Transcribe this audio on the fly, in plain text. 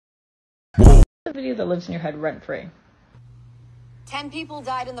The video that lives in your head rent-free. 10 people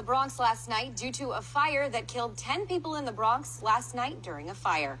died in the Bronx last night due to a fire that killed 10 people in the Bronx last night during a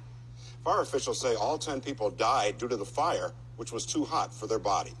fire. Fire officials say all 10 people died due to the fire, which was too hot for their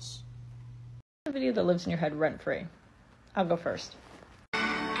bodies. The video that lives in your head rent-free. I'll go first.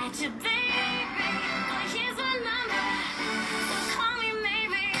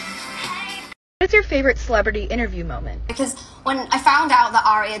 What's your favorite celebrity interview moment? Because when I found out that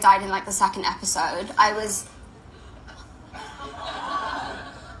Aria died in like the second episode, I was...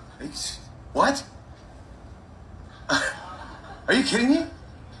 What? Are you kidding me?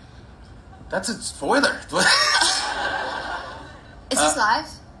 That's a spoiler. Is this live?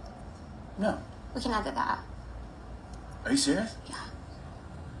 No. We can edit that out. Are you serious? Yeah.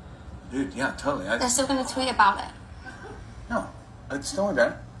 Dude, yeah, totally. They're still gonna tweet about it. No, don't worry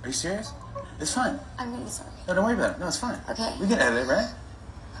about it. Are you serious? It's fine. I'm really sorry. No, don't worry about it. No, it's fine. Okay. We can edit it, right?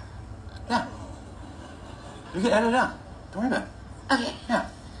 Yeah. We can edit it out. Don't worry about it. Okay. Yeah.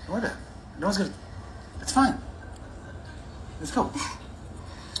 Don't worry about it. No one's gonna... It's fine. Let's go.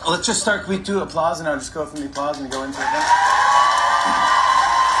 Let's just start. Can we do applause and I'll just go from the applause and go into it then?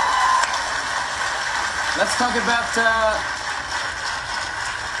 Let's talk about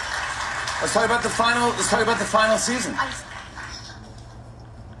the final season.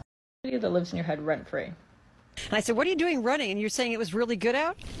 Video that lives in your head rent-free. And I said, what are you doing running? And you're saying it was really good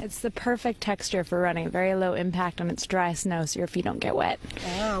out? It's the perfect texture for running. Very low impact, and it's dry snow, so your feet don't get wet.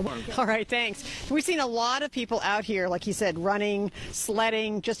 Oh, all right, thanks. We've seen a lot of people out here, like you said, running,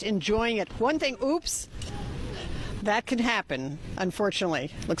 sledding, just enjoying it. One thing, oops, that could happen,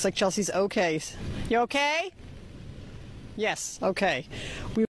 unfortunately. Looks like Chelsea's okay. You okay? Yes, okay.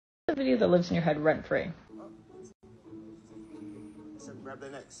 The video that lives in your head rent-free. So grab the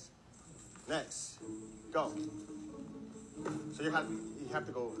next. Next. Go. So you have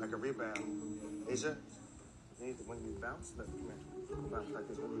to go like a rebound. Asia, when you bounce, bounce like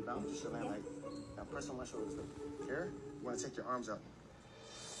this. When you bounce, you should land like, now press on my shoulders. Look. Here, you want to take your arms up.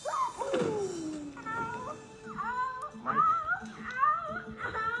 Mike.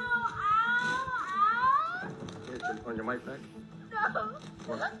 On your mic back? No.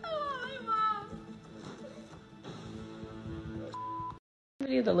 The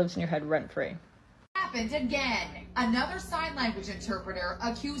video that lives in your head rent-free. Happened again. Another sign language interpreter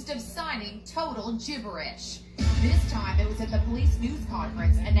accused of signing total gibberish. This time it was at the police news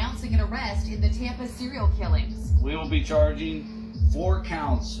conference announcing an arrest in the Tampa serial killings. We will be charging 4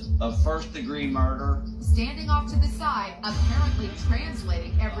 counts of first-degree murder. Standing off to the side, apparently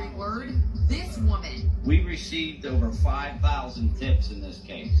translating every word, this woman. We received over 5,000 tips in this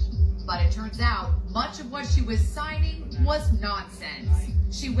case. But it turns out much of what she was signing was nonsense.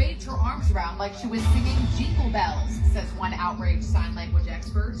 She waved her arms around like she was singing jingle bells, says one outraged sign language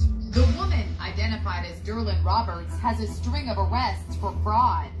expert. The woman, identified as Derlin Roberts, has a string of arrests for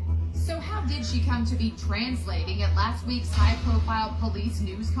fraud. So how did she come to be translating at last week's high-profile police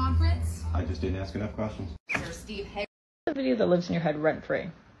news conference? I just didn't ask enough questions. Sir Steve Hay. The video that lives in your head rent-free.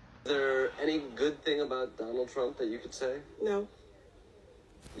 Is there any good thing about Donald Trump that you could say? No.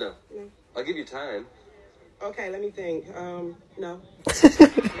 No. No. I'll give you time. Okay, let me think. No.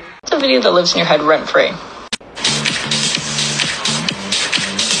 The video that lives in your head rent-free.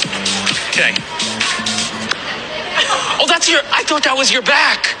 Okay. Oh, I thought that was your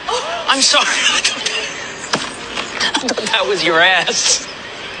back. I'm sorry. I thought that was your ass.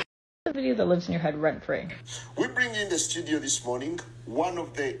 The video that lives in your head rent-free. We bring in the studio this morning one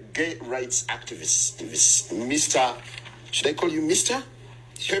of the gay rights activists, Mr. Should I call you Mr.?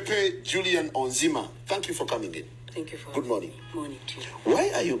 Pepe Julian Onzima. Thank you for coming in. Thank you for... Good morning. Morning to you. Why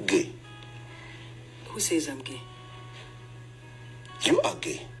are you gay? Who says I'm gay? You are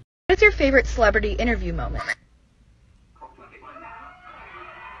gay. What's your favorite celebrity interview moment?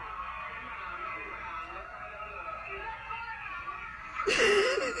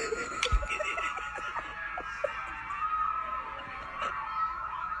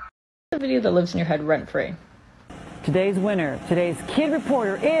 The video that lives in your head rent-free. Today's winner, today's kid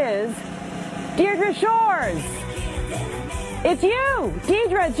reporter is Deirdre Shores. It's you,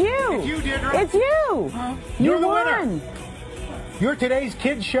 Deirdre, it's you. It's you, Deirdre. It's you. Huh? You're the won. winner. You're today's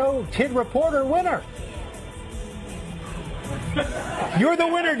kid show, kid reporter winner. You're the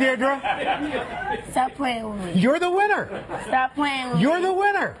winner, Deirdre. Stop playing with me. You're the winner. Stop playing with me. You're the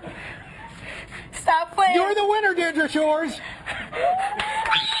winner. Stop playing. You're the winner, Deirdre Shores.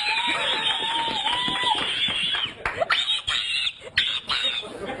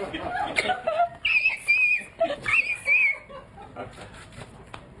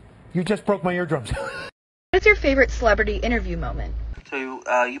 You just broke my eardrums. What's your favorite celebrity interview moment? So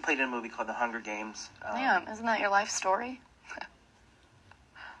You played in a movie called The Hunger Games. Liam, isn't that your life story?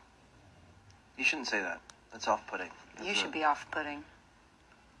 You shouldn't say that. That's off-putting. You should be off-putting.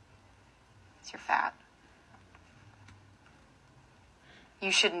 You're fat.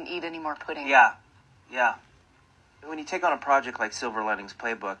 You shouldn't eat any more pudding. Yeah. When you take on a project like Silver Linings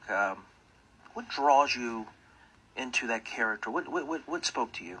Playbook, what draws you into that character? What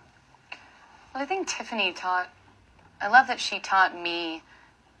spoke to you? Well, I think Tiffany taught... I love that she taught me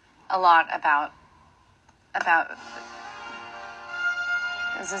a lot about... Are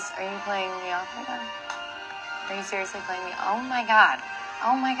you playing me off again? Are you seriously playing me? Oh my god.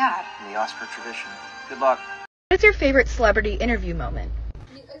 In the Oscar tradition. Good luck. What's your favorite celebrity interview moment?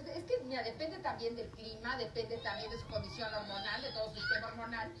 Es que, mira, depende también del clima, depende también de su condición hormonal, de todo su sistema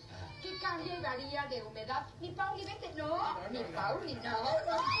hormonal. ¿Qué cambia y varía de humedad? Ni Pauli, vete, no, ni Pauli, no.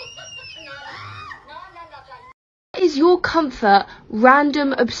 What is your comfort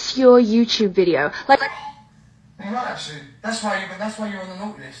random obscure YouTube video? Like You're right, actually. That's why you're on the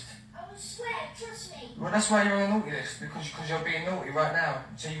naughty list. I will swear, trust me. Well, that's why you're on the naughty list, because you're being naughty right now.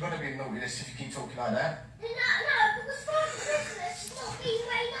 So you're going to be on the naughty list if you keep talking like that. No, because Father Christmas is not being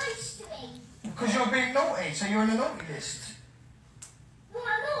very nice to me. Because you're being naughty, so you're on the naughty list. Well,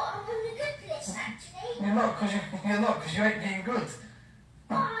 I'm not. I'm on the good list, actually. You're not, because you ain't being good.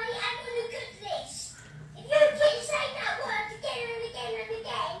 I am on the good list. If you keep saying that word again and again and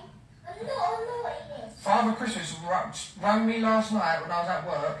again, I'm not on the naughty list. Father Christmas rang me last night when I was at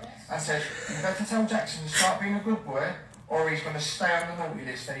work and said, you better tell Jackson to start being a good boy or he's going to stay on the naughty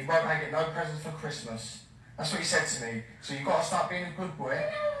list and he won't get no presents for Christmas. That's what he said to me. So you've got to start being a good boy. And I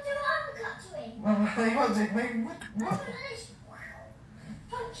will do an uppercut to him. Well, he wants it, mate. What?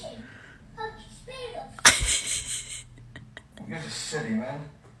 Punch him. Punch his beard off. You're just silly, man.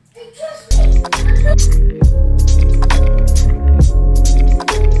 Trust me. I'm not...